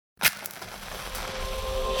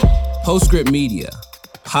Postscript Media,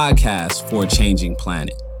 podcast for a changing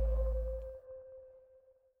planet.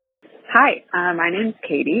 Hi, my name's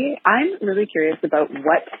Katie. I'm really curious about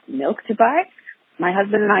what milk to buy. My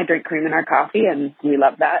husband and I drink cream in our coffee, and we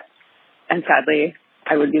love that. And sadly,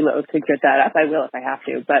 I would be loath to give that up. I will if I have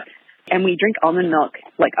to. And we drink almond milk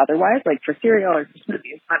like otherwise, like for cereal or for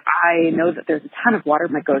smoothies. But I know that there's a ton of water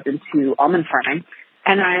that goes into almond farming.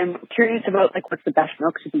 And I'm curious about what's the best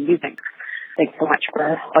milk to be using. Thanks so much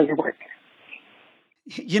for all your work.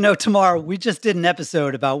 You know, Tamar, we just did an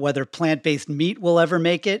episode about whether plant-based meat will ever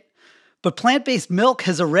make it. But plant-based milk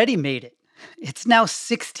has already made it. It's now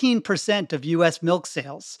 16% of U.S. milk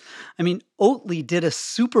sales. I mean, Oatly did a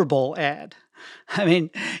Super Bowl ad. I mean,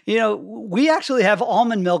 we actually have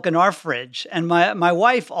almond milk in our fridge, and my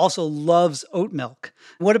wife also loves oat milk.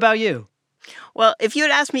 What about you? Well, if you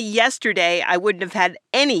had asked me yesterday, I wouldn't have had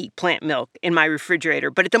any plant milk in my refrigerator.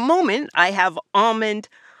 But at the moment, I have almond,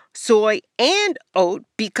 soy, and oat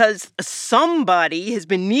because somebody has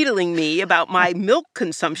been needling me about my milk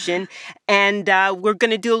consumption, and we're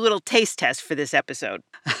going to do a little taste test for this episode.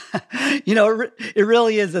 It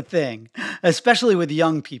really is a thing, especially with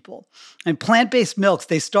young people. And plant-based milks,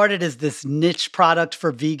 they started as this niche product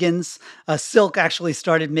for vegans. Silk actually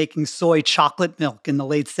started making soy chocolate milk in the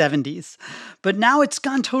late 70s. But now it's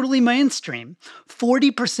gone totally mainstream.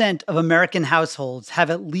 40% of American households have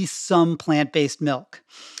at least some plant-based milk.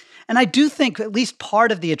 And I do think at least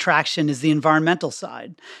part of the attraction is the environmental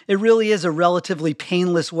side. It really is a relatively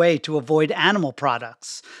painless way to avoid animal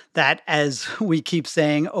products that, as we keep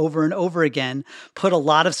saying over and over again, put a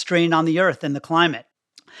lot of strain on the earth and the climate.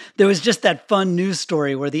 There was just that fun news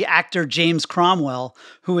story where the actor James Cromwell,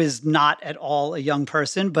 who is not at all a young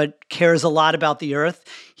person but cares a lot about the earth,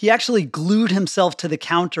 he actually glued himself to the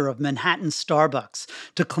counter of Manhattan Starbucks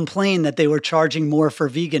to complain that they were charging more for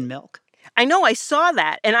vegan milk. I know, I saw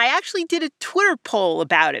that, and I actually did a Twitter poll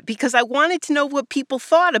about it because I wanted to know what people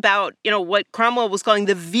thought about, what Cromwell was calling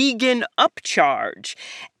the vegan upcharge.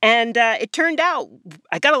 And it turned out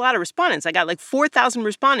I got a lot of respondents. I got 4,000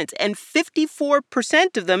 respondents, and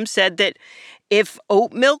 54% of them said that if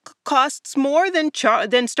oat milk costs more, then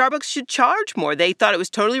Starbucks should charge more. They thought it was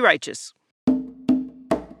totally righteous.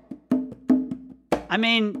 I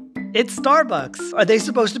mean, it's Starbucks. Are they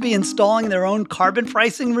supposed to be installing their own carbon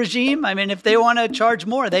pricing regime? I mean, if they want to charge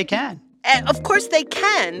more, they can. And of course they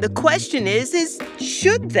can. The question is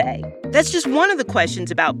should they? That's just one of the questions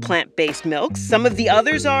about plant-based milks. Some of the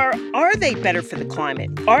others are they better for the climate?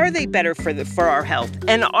 Are they better for our health?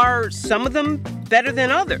 And are some of them better than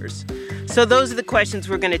others? So those are the questions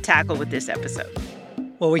we're going to tackle with this episode.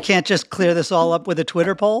 Well, we can't just clear this all up with a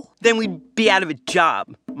Twitter poll? Then we'd be out of a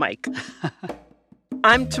job, Mike.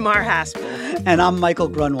 I'm Tamar Haspel. And I'm Michael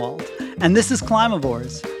Grunwald. And this is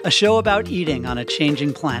Climavores, a show about eating on a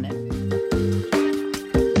changing planet.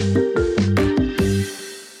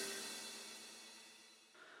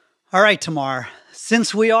 All right, Tamar,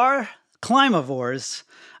 since we are Climavores,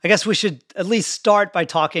 I guess we should at least start by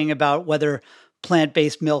talking about whether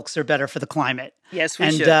plant-based milks are better for the climate. Yes, we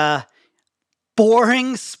should.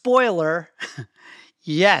 Boring spoiler,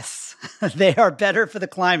 yes, they are better for the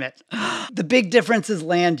climate. The big difference is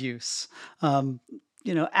land use.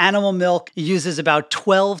 Animal milk uses about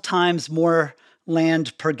 12 times more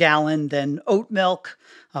land per gallon than oat milk,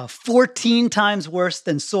 14 times worse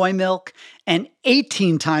than soy milk, and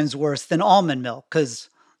 18 times worse than almond milk because,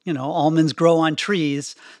 almonds grow on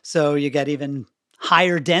trees, so you get even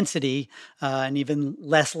higher density and even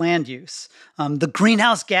less land use. The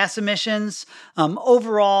greenhouse gas emissions,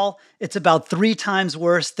 overall, it's about 3 times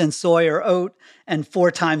worse than soy or oat and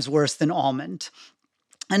 4 times worse than almond.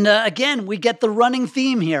 And again, we get the running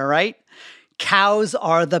theme here, right? Cows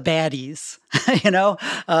are the baddies.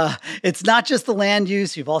 It's not just the land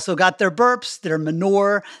use. You've also got their burps, their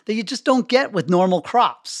manure that you just don't get with normal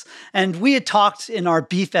crops. And we had talked in our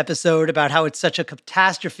beef episode about how it's such a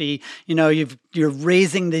catastrophe. You're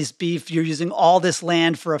raising this beef, you're using all this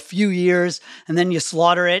land for a few years, and then you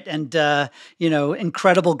slaughter it and,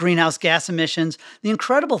 incredible greenhouse gas emissions. The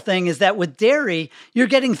incredible thing is that with dairy, you're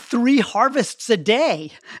getting 3 harvests a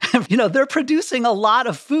day. They're producing a lot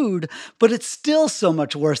of food, but it's still so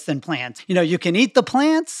much worse than plants. You can eat the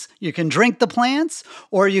plants, you can drink the plants,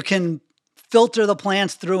 or you can filter the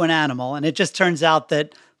plants through an animal. And it just turns out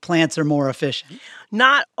that plants are more efficient.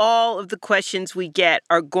 Not all of the questions we get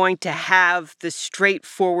are going to have the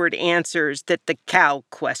straightforward answers that the cow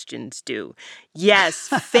questions do. Yes,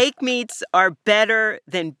 fake meats are better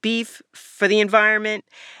than beef for the environment,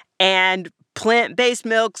 and plant-based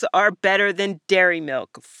milks are better than dairy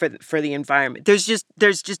milk for the environment. There's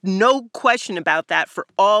just no question about that for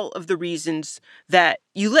all of the reasons that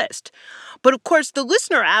you list. But of course, the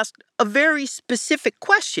listener asked a very specific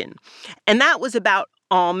question, and that was about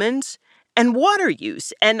almonds and water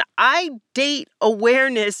use. And I date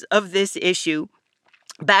awareness of this issue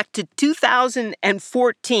back to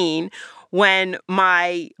 2014 when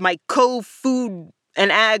my co-food and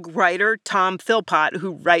ag writer, Tom Philpott,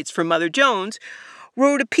 who writes for Mother Jones,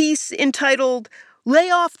 wrote a piece entitled, "Lay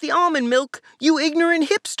Off the Almond Milk, You Ignorant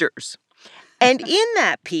Hipsters." And in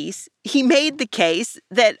that piece, he made the case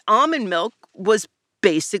that almond milk was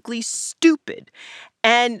basically stupid.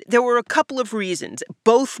 And there were a couple of reasons,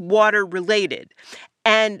 both water related.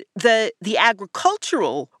 And the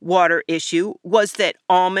agricultural water issue was that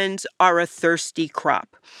almonds are a thirsty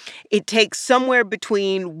crop. It takes somewhere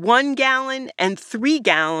between 1 gallon and 3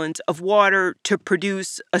 gallons of water to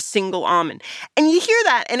produce a single almond. And you hear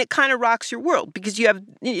that and it kind of rocks your world because you have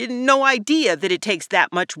no idea that it takes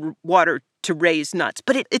that much water to raise nuts.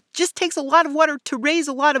 But it just takes a lot of water to raise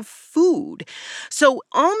a lot of food. So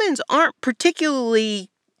almonds aren't particularly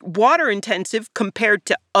water intensive compared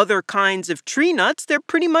to other kinds of tree nuts. They're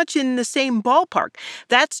pretty much in the same ballpark.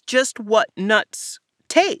 That's just what nuts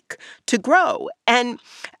take to grow. And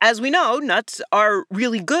as we know, nuts are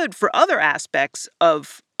really good for other aspects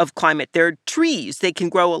of climate. They're trees. They can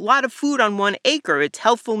grow a lot of food on 1 acre. It's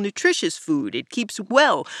healthful, nutritious food. It keeps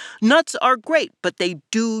well. Nuts are great, but they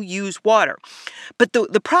do use water. But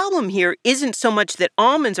the problem here isn't so much that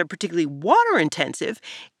almonds are particularly water intensive.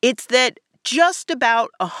 It's that just about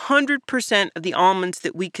 100% of the almonds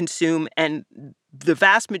that we consume and the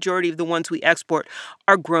vast majority of the ones we export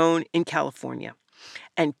are grown in California.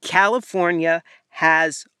 And California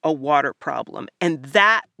has a water problem. And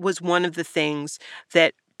that was one of the things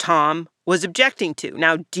that Tom was objecting to.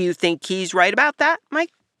 Now, do you think he's right about that, Mike?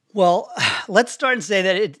 Well, let's start and say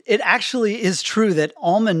that it actually is true that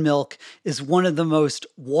almond milk is one of the most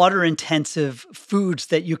water-intensive foods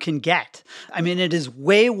that you can get. I mean, it is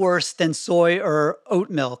way worse than soy or oat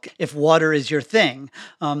milk if water is your thing.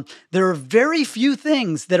 There are very few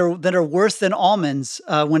things that are worse than almonds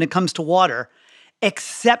when it comes to water,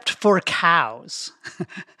 except for cows.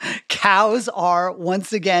 Cows are,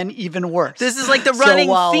 once again, even worse. This is like the running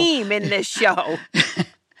theme in this show.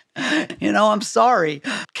 I'm sorry.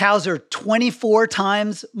 Cows are 24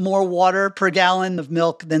 times more water per gallon of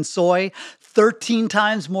milk than soy, 13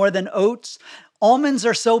 times more than oats. Almonds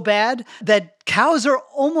are so bad that cows are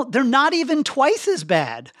they're not even twice as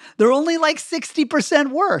bad. They're only like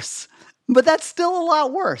 60% worse. But that's still a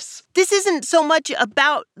lot worse. This isn't so much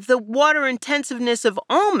about the water intensiveness of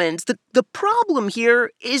almonds. The problem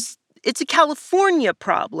here is it's a California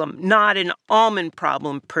problem, not an almond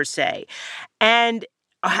problem per se. And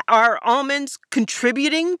are almonds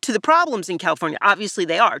contributing to the problems in California? Obviously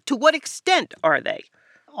they are. To what extent are they?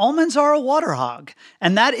 Almonds are a water hog,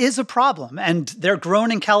 and that is a problem. And they're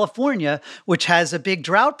grown in California, which has a big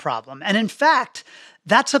drought problem. And in fact,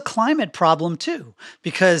 that's a climate problem too,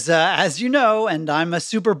 because as you know, and I'm a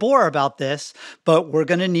super bore about this, but we're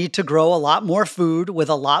going to need to grow a lot more food with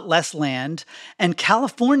a lot less land. And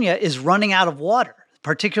California is running out of water,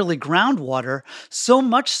 particularly groundwater, so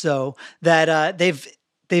much so that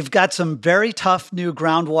they've got some very tough new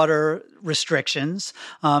groundwater restrictions.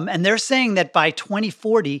 And they're saying that by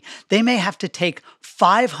 2040, they may have to take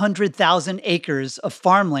 500,000 acres of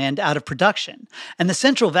farmland out of production. And the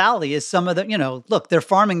Central Valley is some of the, look, they're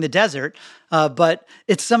farming the desert, but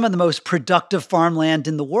it's some of the most productive farmland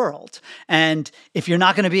in the world. And if you're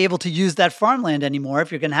not going to be able to use that farmland anymore, if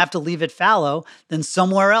you're going to have to leave it fallow, then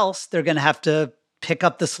somewhere else they're going to have to pick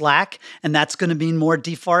up the slack, and that's going to mean more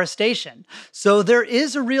deforestation. So there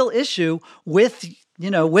is a real issue with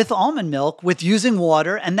almond milk, with using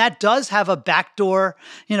water, and that does have a backdoor,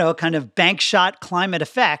 kind of bank shot climate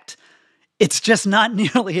effect. It's just not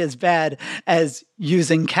nearly as bad as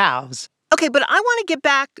using cows. Okay, but I want to get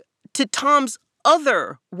back to Tom's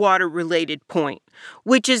other water-related point,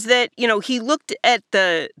 which is that, he looked at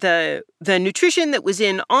the nutrition that was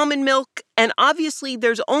in almond milk, and obviously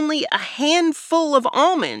there's only a handful of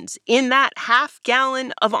almonds in that half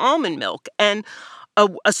gallon of almond milk. And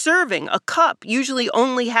a serving, a cup, usually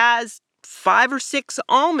only has 5 or 6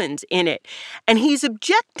 almonds in it. And he's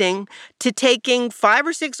objecting to taking 5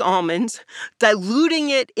 or 6 almonds, diluting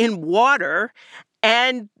it in water,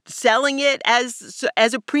 and selling it as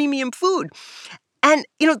a premium food. And,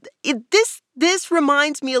 this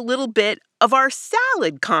reminds me a little bit of our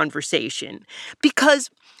salad conversation. Because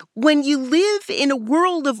when you live in a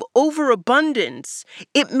world of overabundance,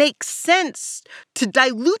 it makes sense to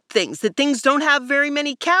dilute things, that things don't have very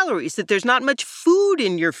many calories, that there's not much food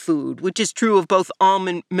in your food, which is true of both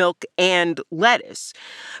almond milk and lettuce.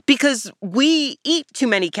 Because we eat too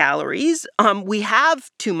many calories, we have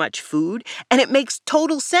too much food, and it makes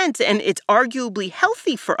total sense, and it's arguably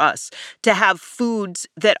healthy for us to have foods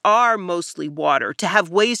that are mostly water, to have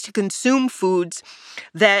ways to consume foods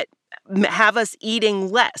that have us eating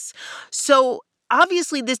less. So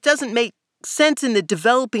obviously this doesn't make sense in the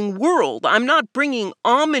developing world. I'm not bringing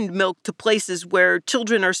almond milk to places where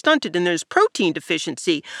children are stunted and there's protein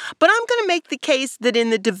deficiency, but I'm going to make the case that in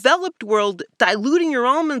the developed world, diluting your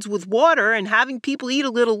almonds with water and having people eat a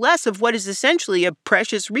little less of what is essentially a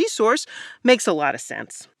precious resource makes a lot of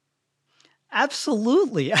sense.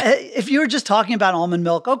 Absolutely. If you were just talking about almond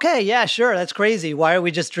milk, okay, yeah, sure, that's crazy. Why are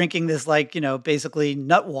we just drinking this basically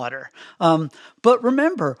nut water? But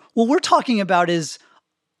remember, what we're talking about is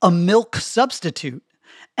a milk substitute.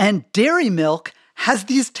 And dairy milk has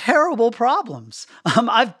these terrible problems.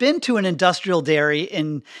 I've been to an industrial dairy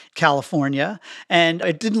in California, and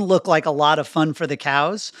it didn't look like a lot of fun for the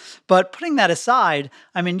cows. But putting that aside,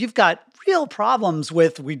 you've got real problems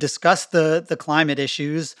with, we discussed the climate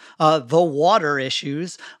issues, the water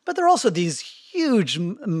issues, but there are also these huge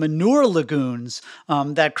manure lagoons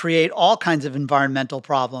that create all kinds of environmental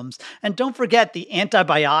problems. And don't forget the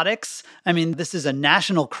antibiotics. This is a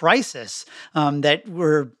national crisis that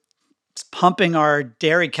we're pumping our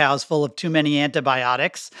dairy cows full of too many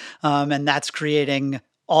antibiotics, and that's creating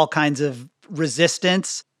all kinds of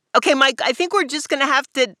resistance. Okay, Mike, I think we're just going to have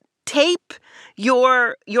to tape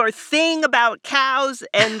your thing about cows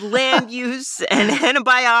and land use and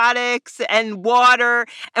antibiotics and water,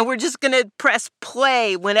 and we're just going to press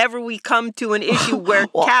play whenever we come to an issue where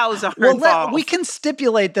cows are involved. We can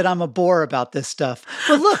stipulate that I'm a bore about this stuff.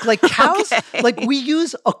 But look, like cows, Okay. we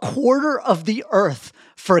use a quarter of the earth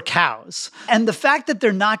for cows. And the fact that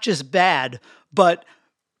they're not just bad, but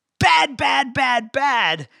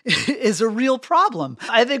bad is a real problem.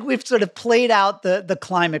 I think we've sort of played out the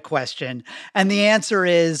climate question. And the answer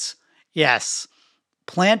is yes,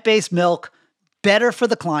 plant-based milk, better for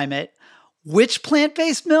the climate. Which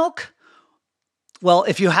plant-based milk? Well,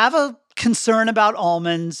 if you have a concern about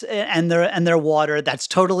almonds and their water, that's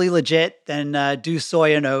totally legit. Then do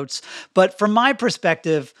soy and oats. But from my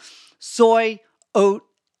perspective, soy, oat,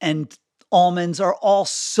 and almonds are all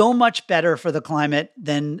so much better for the climate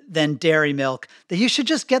than dairy milk that you should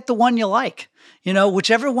just get the one you like.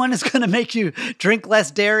 Whichever one is going to make you drink less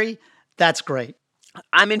dairy, that's great.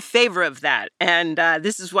 I'm in favor of that. And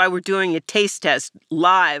this is why we're doing a taste test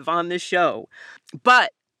live on the show.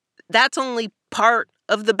 But that's only part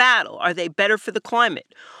of the battle. Are they better for the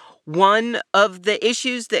climate? One of the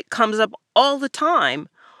issues that comes up all the time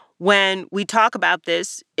when we talk about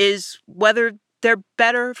this is whether they're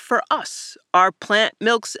better for us. Are plant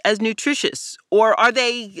milks as nutritious, or are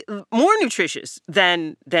they more nutritious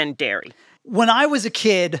than dairy? When I was a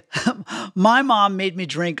kid, my mom made me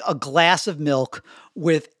drink a glass of milk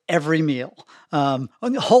with every meal.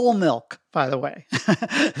 Whole milk, by the way.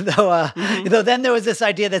 Though then there was this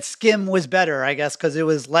idea that skim was better, I guess, because it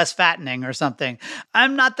was less fattening or something.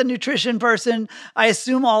 I'm not the nutrition person. I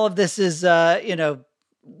assume all of this is,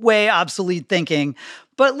 way obsolete thinking.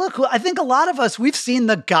 But look, I think a lot of us, we've seen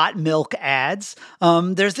the Got Milk ads.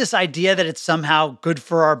 There's this idea that it's somehow good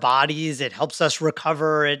for our bodies. It helps us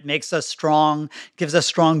recover. It makes us strong, gives us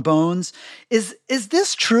strong bones. Is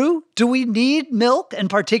this true? Do we need milk, and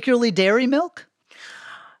particularly dairy milk?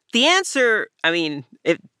 The answer,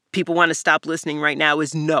 if people want to stop listening right now,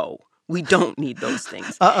 is no. We don't need those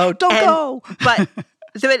things. Don't go. But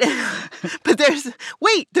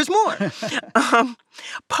there's more.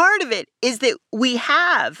 Part of it is that we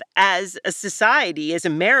have, as a society, as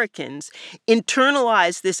Americans,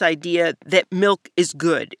 internalized this idea that milk is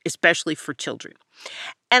good, especially for children.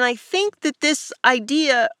 And I think that this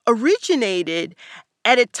idea originated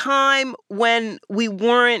at a time when we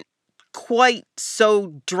weren't quite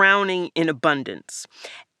so drowning in abundance.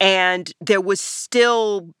 And there was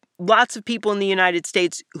still lots of people in the United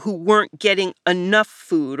States who weren't getting enough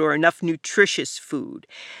food or enough nutritious food.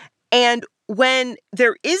 And when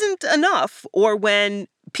there isn't enough, or when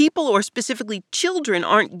people, or specifically children,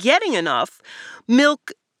 aren't getting enough,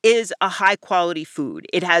 milk is a high-quality food.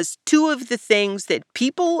 It has two of the things that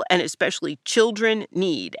people, and especially children,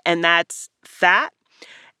 need, and that's fat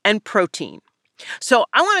and protein. So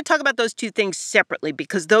I want to talk about those two things separately,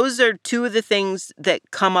 because those are two of the things that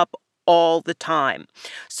come up all the time.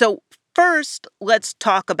 So first, let's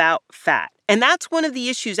talk about fat. And that's one of the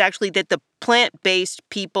issues, actually, that the plant-based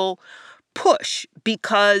people push,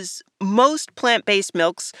 because most plant-based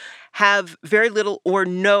milks have very little or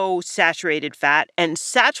no saturated fat, and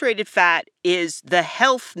saturated fat is the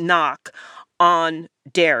health knock on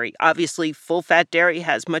dairy. Obviously, full-fat dairy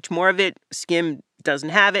has much more of it. Skim doesn't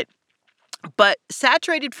have it. But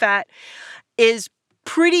saturated fat is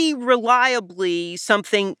pretty reliably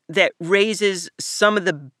something that raises some of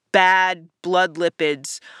the bad blood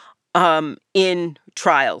lipids in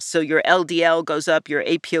trials. So your LDL goes up, your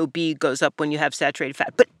ApoB goes up when you have saturated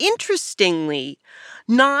fat. But interestingly,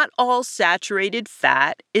 not all saturated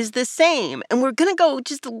fat is the same. And we're going to go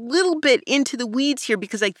just a little bit into the weeds here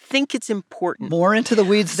because I think it's important. More into the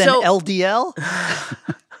weeds than LDL?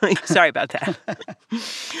 Sorry about that.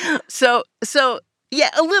 So yeah,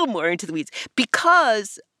 a little more into the weeds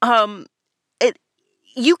because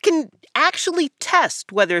you can actually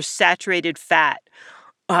test whether saturated fat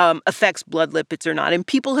affects blood lipids or not, and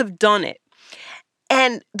people have done it.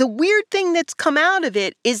 And the weird thing that's come out of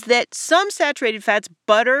it is that some saturated fats,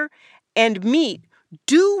 butter and meat,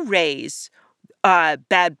 do raise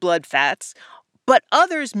bad blood fats, but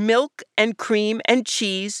others, milk and cream and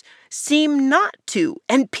cheese, seem not to.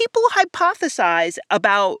 And people hypothesize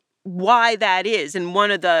about why that is. And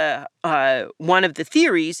one of the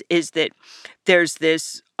theories is that there's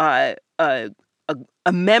this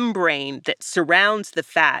a membrane that surrounds the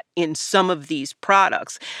fat in some of these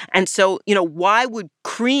products. And so, why would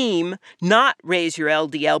cream not raise your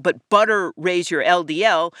LDL, but butter raise your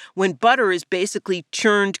LDL when butter is basically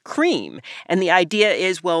churned cream? And the idea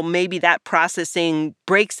is, well, maybe that processing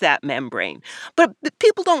breaks that membrane. But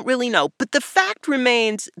people don't really know. But the fact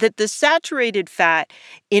remains that the saturated fat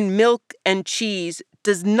in milk and cheese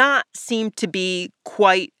does not seem to be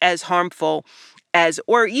quite as harmful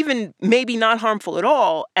or even maybe not harmful at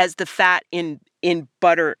all as the fat in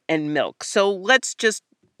butter and milk. So let's just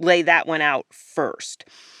lay that one out first.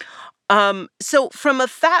 So from a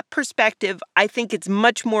fat perspective, I think it's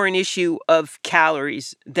much more an issue of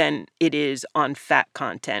calories than it is on fat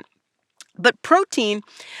content. But protein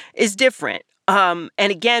is different. And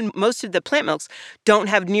again, most of the plant milks don't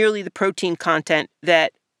have nearly the protein content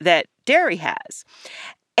that dairy has.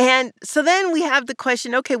 And so then we have the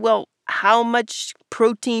question, okay, well, how much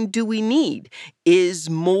protein do we need? Is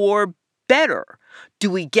more better? Do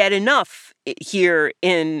we get enough here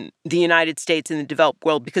in the United States and the developed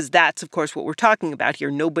world? Because that's, of course, what we're talking about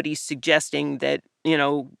here. Nobody's suggesting that,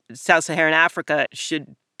 Sub-Saharan Africa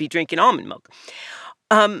should be drinking almond milk.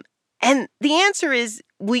 And the answer is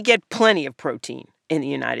we get plenty of protein in the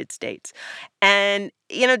United States. And,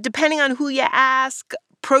 depending on who you ask,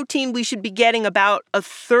 protein, we should be getting about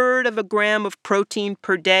 1/3 of a gram of protein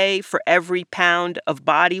per day for every pound of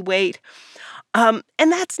body weight. And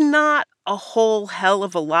that's not a whole hell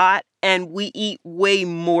of a lot. And we eat way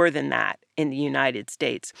more than that in the United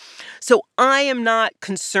States. So I am not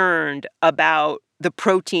concerned about the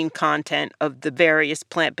protein content of the various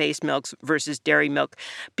plant-based milks versus dairy milk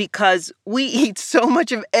because we eat so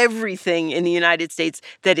much of everything in the United States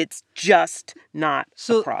that it's just not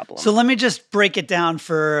a problem. So let me just break it down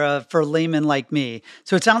for a layman like me.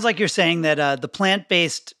 So it sounds like you're saying that the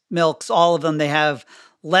plant-based milks, all of them, they have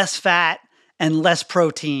less fat and less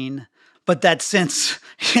protein, but that since,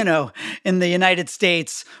 in the United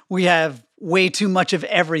States, we have way too much of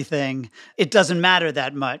everything, it doesn't matter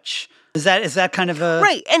that much. Is that kind of a...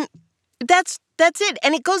 Right, and that's it.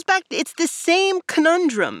 And it goes back, it's the same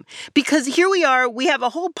conundrum. Because here we are, we have a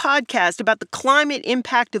whole podcast about the climate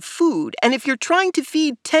impact of food. And if you're trying to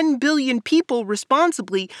feed 10 billion people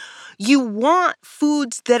responsibly, you want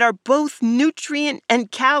foods that are both nutrient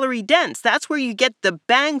and calorie dense. That's where you get the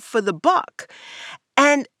bang for the buck.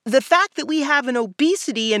 And the fact that we have an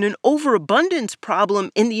obesity and an overabundance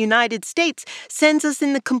problem in the United States sends us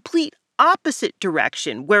in the complete opposite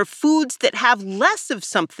direction, where foods that have less of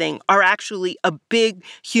something are actually a big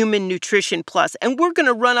human nutrition plus. And we're going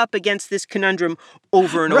to run up against this conundrum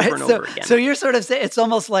over and over and over again. So you're sort of saying it's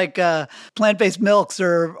almost like plant-based milks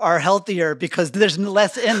are healthier because there's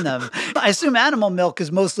less in them. I assume animal milk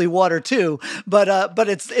is mostly water too, but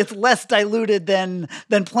it's less diluted than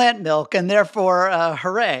plant milk, and therefore,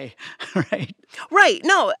 hooray, right? Right.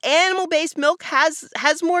 No, animal-based milk has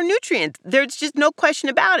more nutrients. There's just no question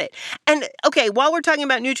about it. And okay, while we're talking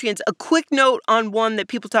about nutrients, a quick note on one that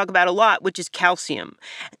people talk about a lot, which is calcium.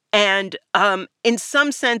 And in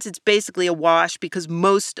some sense, it's basically a wash because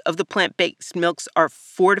most of the plant-based milks are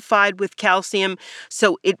fortified with calcium.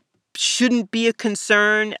 So it shouldn't be a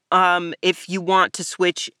concern if you want to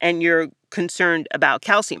switch and you're concerned about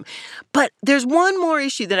calcium. But there's one more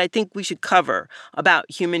issue that I think we should cover about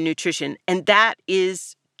human nutrition, and that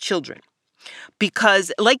is children.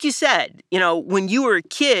 Because like you said, when you were a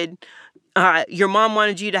kid, your mom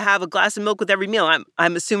wanted you to have a glass of milk with every meal.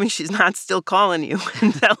 I'm assuming she's not still calling you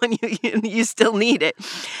and telling you still need it.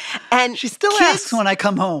 And she still asks when I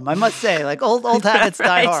come home. I must say, like old habits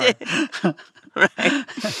die hard. Right.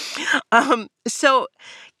 So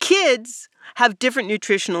kids have different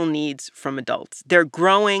nutritional needs from adults. They're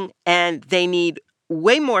growing and they need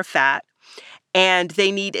way more fat and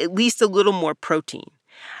they need at least a little more protein.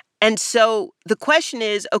 And so the question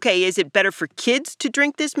is, okay, is it better for kids to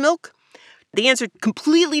drink this milk? The answer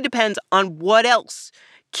completely depends on what else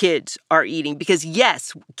kids are eating. Because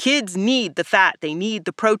yes, kids need the fat, they need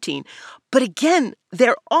the protein. But again,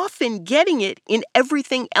 they're often getting it in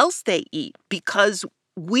everything else they eat because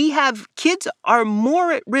kids are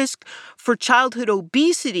more at risk for childhood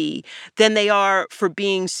obesity than they are for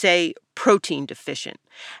being, say, protein deficient.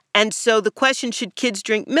 And so the question, should kids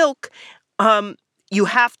drink milk? You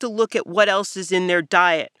have to look at what else is in their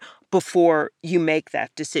diet before you make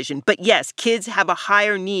that decision. But yes, kids have a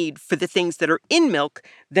higher need for the things that are in milk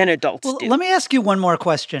than adults do. Let me ask you one more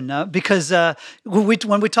question, because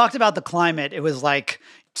when we talked about the climate, it was like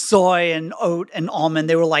soy and oat and almond,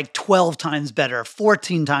 they were like 12 times better,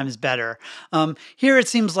 14 times better. Here it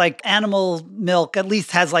seems like animal milk at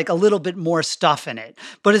least has like a little bit more stuff in it.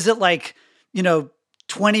 But is it like,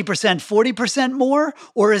 20%, 40% more?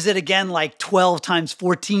 Or is it again like 12 times,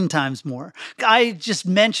 14 times more? I just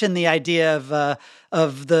mentioned the idea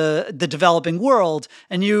of the developing world,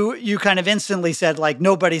 and you kind of instantly said like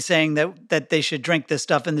nobody's saying that they should drink this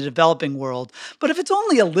stuff in the developing world. But if it's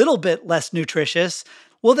only a little bit less nutritious,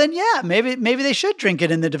 well then yeah, maybe they should drink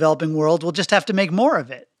it in the developing world. We'll just have to make more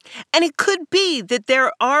of it. And it could be that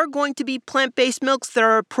there are going to be plant-based milks that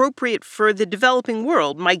are appropriate for the developing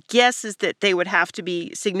world. My guess is that they would have to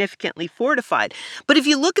be significantly fortified. But if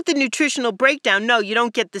you look at the nutritional breakdown, no, you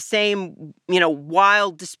don't get the same,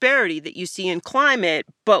 wild disparity that you see in climate.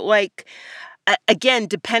 But again,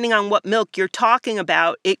 depending on what milk you're talking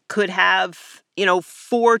about, it could have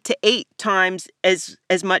 4 to 8 times as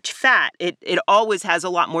much fat. It always has a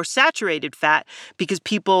lot more saturated fat because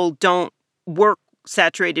people don't work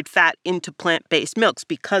saturated fat into plant-based milks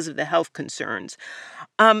because of the health concerns.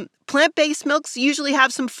 Plant-based milks usually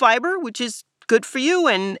have some fiber, which is good for you,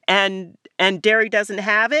 and dairy doesn't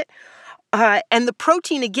have it. And the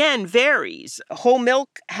protein, again, varies. Whole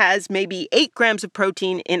milk has maybe 8 grams of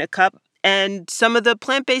protein in a cup, and some of the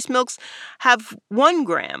plant-based milks have 1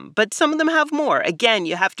 gram, but some of them have more. Again,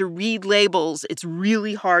 you have to read labels. It's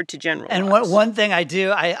really hard to generalize. And one thing I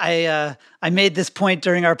do, I made this point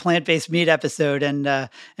during our plant-based meat episode, and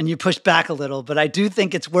you pushed back a little, but I do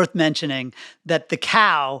think it's worth mentioning that the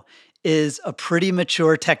cow is a pretty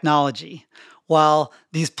mature technology. While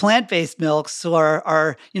these plant-based milks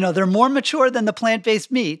are they're more mature than the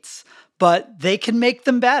plant-based meats, but they can make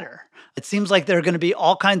them better. It seems like there are going to be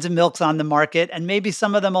all kinds of milks on the market, and maybe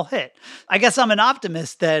some of them will hit. I guess I'm an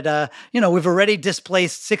optimist that, we've already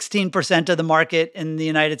displaced 16% of the market in the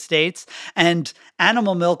United States, and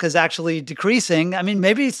animal milk is actually decreasing. I mean,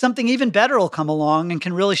 maybe something even better will come along and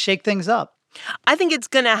can really shake things up. I think it's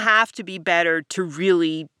going to have to be better to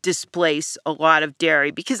really displace a lot of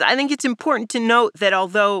dairy, because I think it's important to note that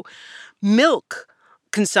although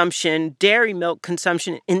dairy milk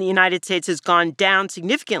consumption in the United States has gone down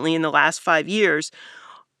significantly in the last 5 years,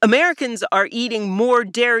 Americans are eating more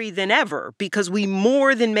dairy than ever because we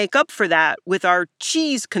more than make up for that with our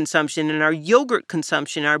cheese consumption and our yogurt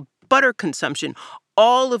consumption, our butter consumption,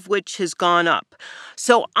 all of which has gone up.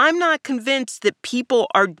 So I'm not convinced that people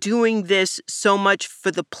are doing this so much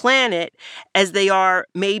for the planet as they are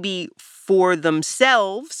maybe for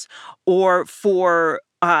themselves or for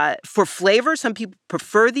flavor. Some people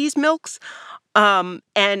prefer these milks.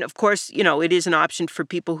 And of course, it is an option for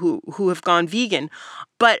people who have gone vegan.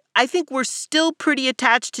 But I think we're still pretty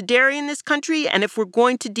attached to dairy in this country. And if we're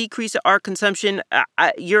going to decrease our consumption,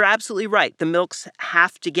 you're absolutely right. The milks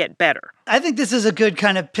have to get better. I think this is a good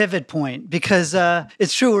kind of pivot point because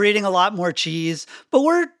it's true we're eating a lot more cheese, but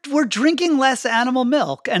we're drinking less animal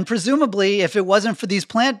milk. And presumably, if it wasn't for these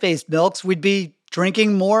plant-based milks, we'd be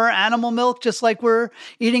drinking more animal milk, just like we're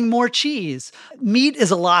eating more cheese. Meat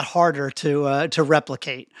is a lot harder to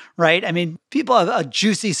replicate, right? I mean, people have a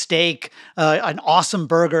juicy steak, an awesome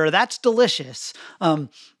burger. That's delicious.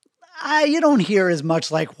 you don't hear as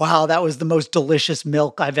much like, wow, that was the most delicious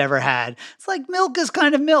milk I've ever had. It's like milk is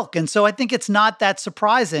kind of milk. And so I think it's not that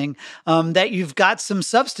surprising that you've got some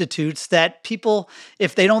substitutes that people,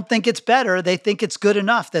 if they don't think it's better, they think it's good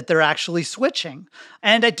enough that they're actually switching.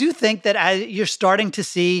 And I do think that you're starting to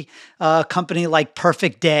see a company like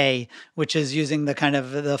Perfect Day, which is using the kind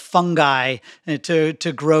of the fungi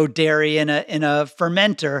to grow dairy in a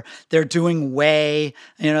fermenter. They're doing whey.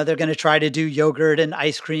 They're going to try to do yogurt and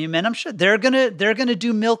ice cream, and I'm sure they're gonna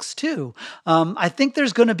do milks too. I think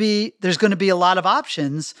there's gonna be a lot of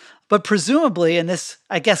options, but presumably, and this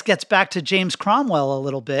I guess gets back to James Cromwell a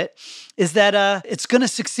little bit, is that it's gonna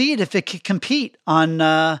succeed if it can compete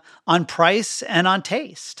on price and on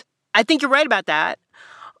taste. I think you're right about that.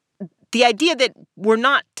 The idea that we're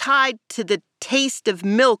not tied to the taste of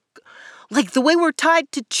milk, like the way we're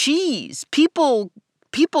tied to cheese. People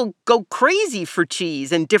go crazy for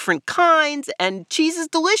cheese and different kinds, and cheese is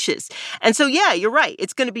delicious. And so, yeah, you're right.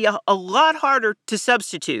 It's going to be a lot harder to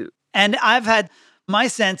substitute. And my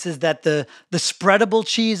sense is that the spreadable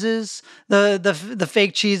cheeses, the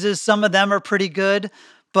fake cheeses, some of them are pretty good,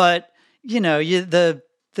 but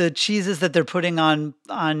the cheeses that they're putting on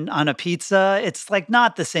a pizza, it's like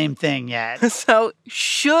not the same thing yet. So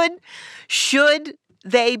should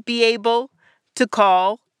they be able to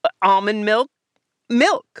call almond milk?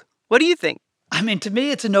 What do you think? I mean, to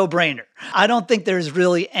me, it's a no-brainer. I don't think there's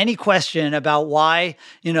really any question about why,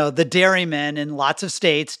 the dairymen in lots of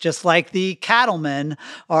states, just like the cattlemen,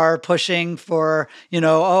 are pushing for,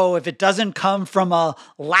 if it doesn't come from a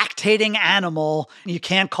lactating animal, you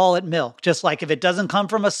can't call it milk. Just like if it doesn't come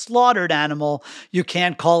from a slaughtered animal, you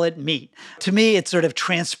can't call it meat. To me, it's sort of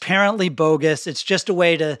transparently bogus. It's just a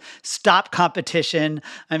way to stop competition.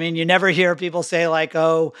 I mean, you never hear people say like,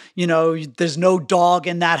 there's no dog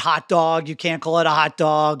in that hot dog. You can't call it a hot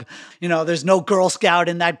dog. There's no Girl Scout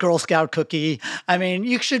in that Girl Scout cookie. I mean,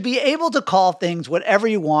 you should be able to call things whatever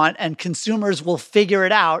you want, and consumers will figure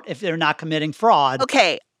it out if they're not committing fraud.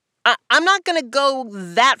 Okay, I'm not going to go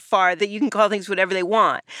that far that you can call things whatever they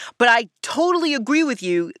want, but I totally agree with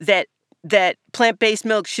you that plant-based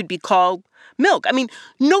milk should be called milk. I mean,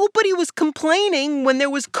 nobody was complaining when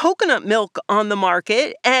there was coconut milk on the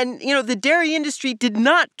market, and the dairy industry did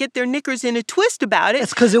not get their knickers in a twist about it.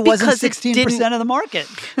 It's because it wasn't 16% of the market.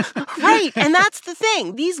 Right, and that's the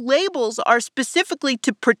thing. These labels are specifically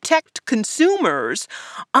to protect consumers,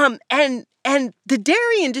 and the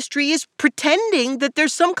dairy industry is pretending that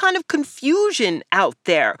there's some kind of confusion out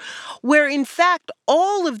there, where in fact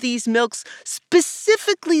all of these milks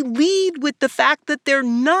specifically lead with the fact that they're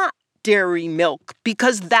not dairy milk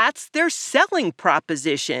because that's their selling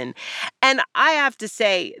proposition. And I have to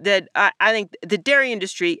say that I think the dairy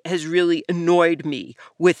industry has really annoyed me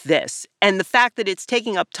with this. And the fact that it's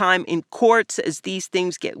taking up time in courts as these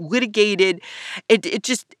things get litigated, it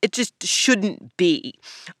just shouldn't be.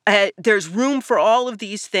 There's room for all of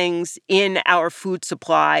these things in our food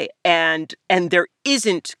supply, and there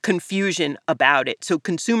isn't confusion about it. So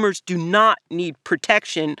consumers do not need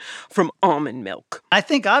protection from almond milk. I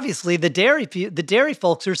think obviously the dairy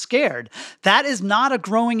folks are scared. That is not a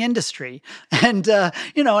growing industry. And,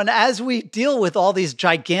 and as we deal with all these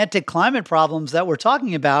gigantic climate problems that we're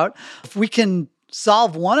talking about, if we can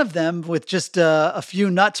solve one of them with just a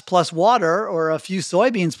few nuts plus water or a few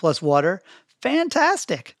soybeans plus water,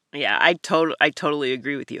 fantastic. Yeah, I totally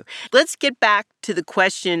agree with you. Let's get back to the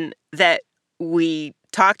question that we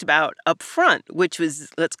talked about up front, which was,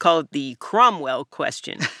 let's call it the Cromwell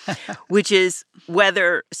question, which is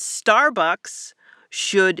whether Starbucks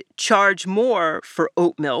should charge more for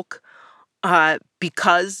oat milk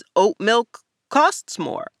because oat milk costs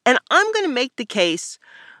more. And I'm going to make the case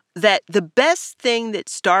that the best thing that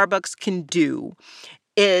Starbucks can do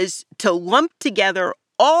is to lump together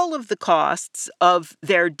all of the costs of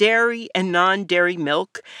their dairy and non-dairy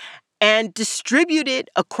milk and distribute it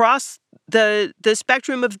across the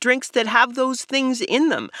spectrum of drinks that have those things in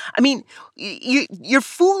them. I mean, you're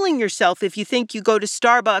fooling yourself if you think you go to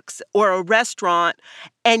Starbucks or a restaurant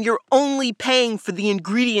and you're only paying for the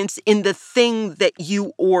ingredients in the thing that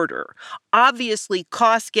you order. Obviously,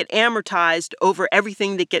 costs get amortized over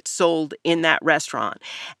everything that gets sold in that restaurant.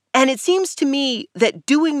 And it seems to me that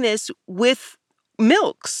doing this with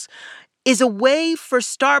milks is a way for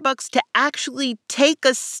Starbucks to actually take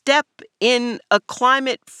a step in a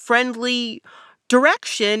climate-friendly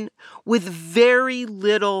direction with very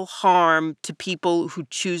little harm to people who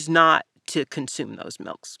choose not to consume those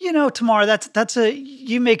milks. Tamar,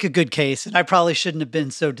 you make a good case, and I probably shouldn't have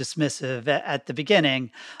been so dismissive at the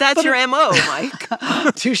beginning. That's your MO, Mike.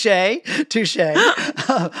 Touche.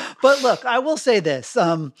 But look, I will say this.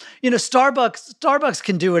 Starbucks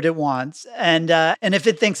can do what it wants, and if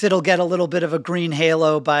it thinks it'll get a little bit of a green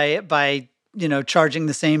halo by charging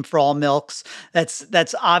the same for all milks,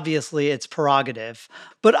 that's obviously its prerogative.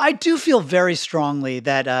 But I do feel very strongly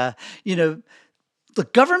that the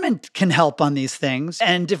government can help on these things.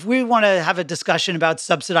 And if we want to have a discussion about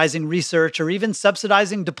subsidizing research or even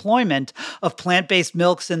subsidizing deployment of plant-based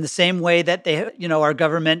milks in the same way that our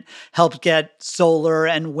government helped get solar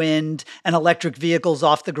and wind and electric vehicles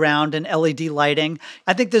off the ground and LED lighting,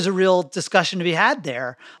 I think there's a real discussion to be had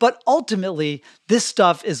there. But ultimately, this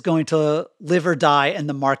stuff is going to live or die in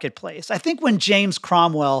the marketplace. I think when James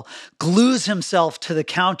Cromwell glues himself to the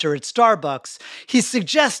counter at Starbucks, he's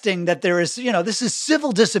suggesting that there is, this is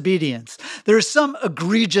civil disobedience. There is some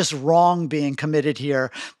egregious wrong being committed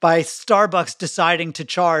here by Starbucks deciding to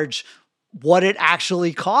charge what it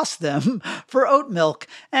actually costs them for oat milk.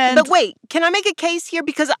 But wait, can I make a case here?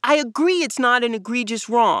 Because I agree it's not an egregious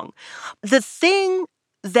wrong. The thing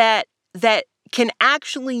that can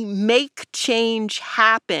actually make change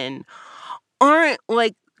happen aren't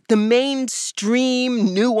like the mainstream,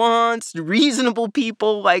 nuanced, reasonable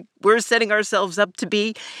people like we're setting ourselves up to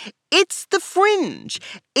be. It's the fringe.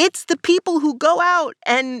 It's the people who go out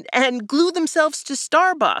and glue themselves to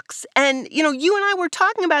Starbucks. And, you and I were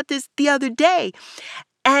talking about this the other day,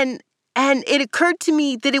 and it occurred to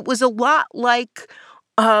me that it was a lot like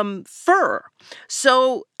fur.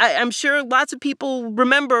 So I'm sure lots of people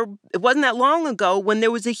remember it wasn't that long ago when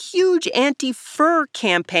there was a huge anti-fur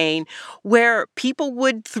campaign where people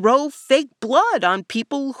would throw fake blood on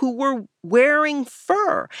people who were wearing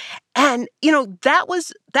fur. And, that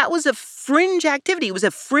was a fringe activity. It was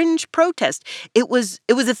a fringe protest. It was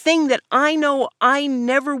a thing that I know I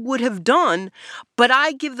never would have done, but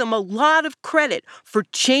I give them a lot of credit for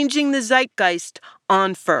changing the zeitgeist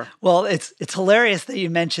on fur. Well, it's hilarious that you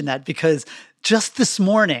mentioned that, because just this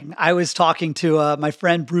morning I was talking to my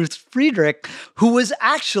friend Bruce Friedrich, who was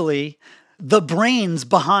actually the brains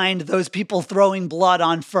behind those people throwing blood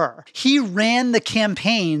on fur. He ran the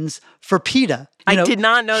campaigns for PETA. I did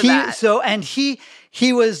not know that. So, and he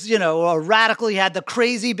was, a radical. He had the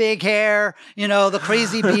crazy big hair, the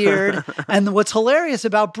crazy beard. And what's hilarious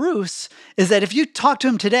about Bruce is that if you talk to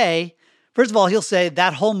him today, first of all, he'll say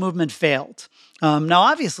that whole movement failed. Now,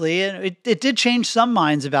 obviously, it did change some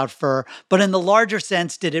minds about fur, but in the larger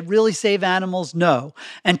sense, did it really save animals? No.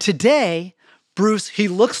 And today, Bruce, he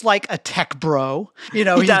looks like a tech bro. He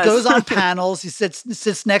goes on panels. He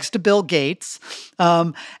sits next to Bill Gates,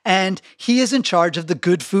 and he is in charge of the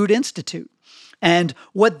Good Food Institute. And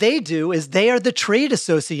what they do is they are the trade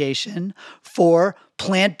association for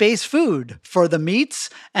plant-based food, for the meats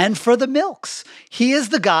and for the milks. He is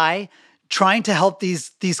the guy trying to help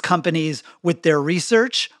these companies with their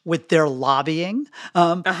research, with their lobbying,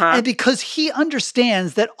 and because he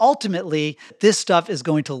understands that ultimately this stuff is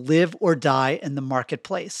going to live or die in the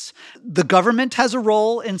marketplace. The government has a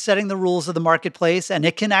role in setting the rules of the marketplace, and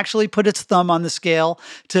it can actually put its thumb on the scale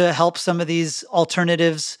to help some of these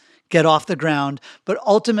alternatives get off the ground, but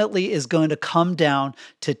ultimately is going to come down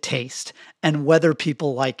to taste and whether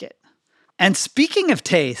people like it. And speaking of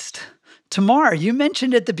taste, Tamar, you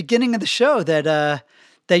mentioned at the beginning of the show that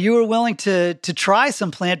you were willing to try some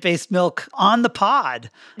plant-based milk on the pod.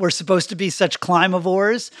 We're supposed to be such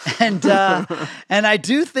climavores, and and I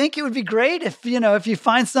do think it would be great if you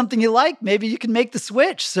find something you like, maybe you can make the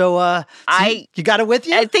switch. So, you got it with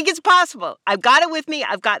you? I think it's possible. I've got it with me.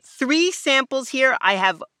 I've got 3 samples here. I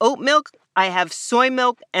have oat milk, I have soy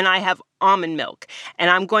milk, and I have almond milk.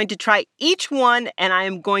 And I'm going to try each one, and I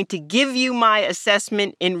am going to give you my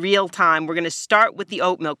assessment in real time. We're going to start with the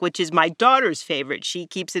oat milk, which is my daughter's favorite. She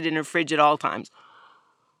keeps it in her fridge at all times.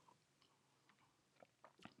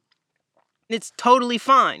 It's totally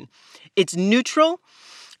fine. It's neutral.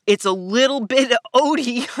 It's a little bit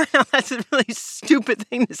oaty. I know that's a really stupid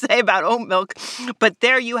thing to say about oat milk, but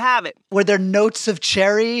there you have it. Were there notes of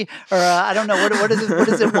cherry, or I don't know, what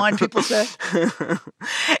does it wine people say?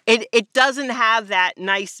 It doesn't have that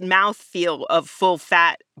nice mouthfeel of full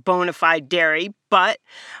fat bona fide dairy, but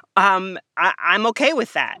I'm okay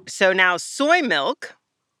with that. So now soy milk.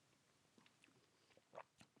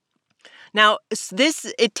 Now,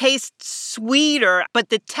 it tastes sweeter, but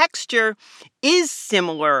the texture is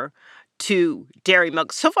similar to dairy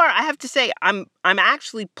milk. So far, I have to say, I'm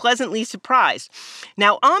actually pleasantly surprised.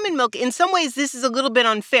 Now, almond milk, in some ways, this is a little bit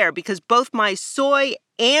unfair because both my soy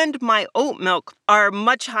and my oat milk are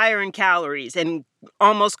much higher in calories and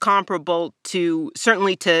almost comparable to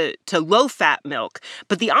low-fat milk.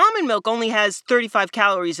 But the almond milk only has 35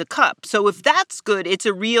 calories a cup. So if that's good, it's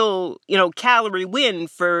a real, calorie win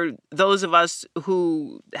for those of us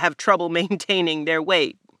who have trouble maintaining their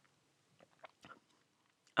weight.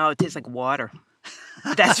 Oh, it tastes like water.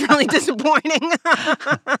 That's really disappointing.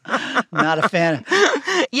 Not a fan.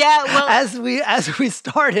 Yeah, well, as we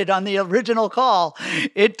started on the original call,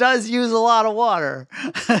 it does use a lot of water.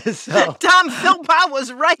 So, Tom, Phil Bob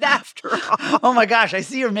was right after all. Oh my gosh, I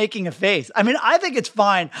see you're making a face. I mean, I think it's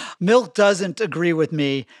fine. Milk doesn't agree with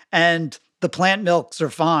me, and the plant milks are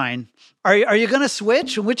fine. Are you going to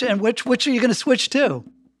switch? Which are you going to switch to?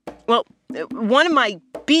 Well, one of my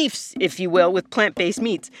beefs, if you will, with plant-based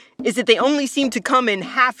meats is that they only seem to come in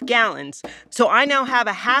half gallons. So I now have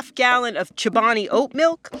a half gallon of Chobani oat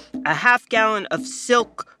milk, a half gallon of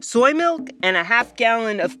Silk soy milk, and a half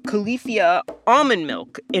gallon of Califia almond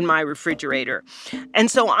milk in my refrigerator. And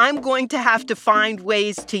so I'm going to have to find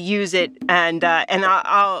ways to use it, and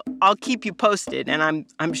I'll keep you posted. And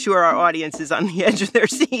I'm sure our audience is on the edge of their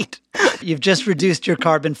seat. You've just reduced your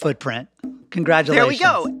carbon footprint. Congratulations. There we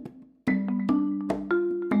go.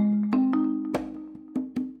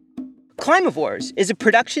 Climavores is a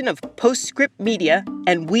production of Postscript Media,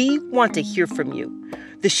 and we want to hear from you.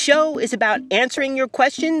 The show is about answering your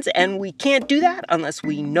questions, and we can't do that unless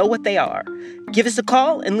we know what they are. Give us a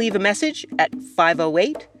call and leave a message at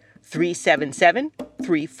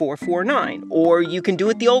 508-377-3449, or you can do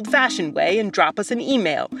it the old-fashioned way and drop us an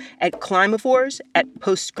email at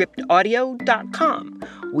climavores@postscriptaudio.com.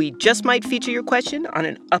 We just might feature your question on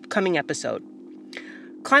an upcoming episode.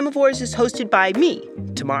 Climavores is hosted by me,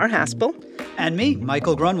 Tamar Haspel. And me,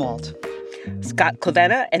 Michael Grunwald. Scott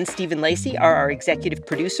Clavenna and Stephen Lacey are our executive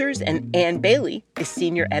producers, and Ann Bailey is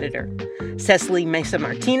senior editor. Cecily Mesa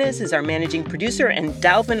Martinez is our managing producer, and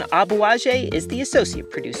Dalvin Abuaje is the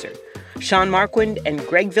associate producer. Sean Marquand and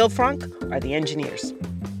Greg Villefranc are the engineers.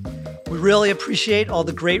 We really appreciate all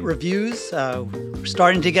the great reviews. We're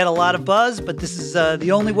starting to get a lot of buzz, but this is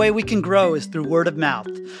the only way we can grow is through word of mouth.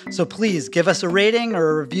 So please give us a rating or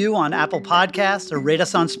a review on Apple Podcasts or rate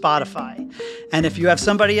us on Spotify. And if you have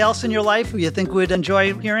somebody else in your life who you think would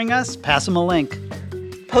enjoy hearing us, pass them a link.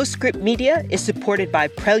 Postscript Media is supported by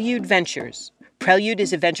Prelude Ventures. Prelude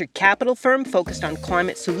is a venture capital firm focused on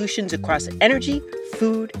climate solutions across energy,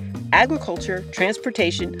 food, agriculture,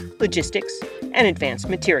 transportation, logistics, and advanced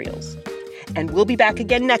materials. And we'll be back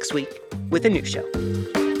again next week with a new show.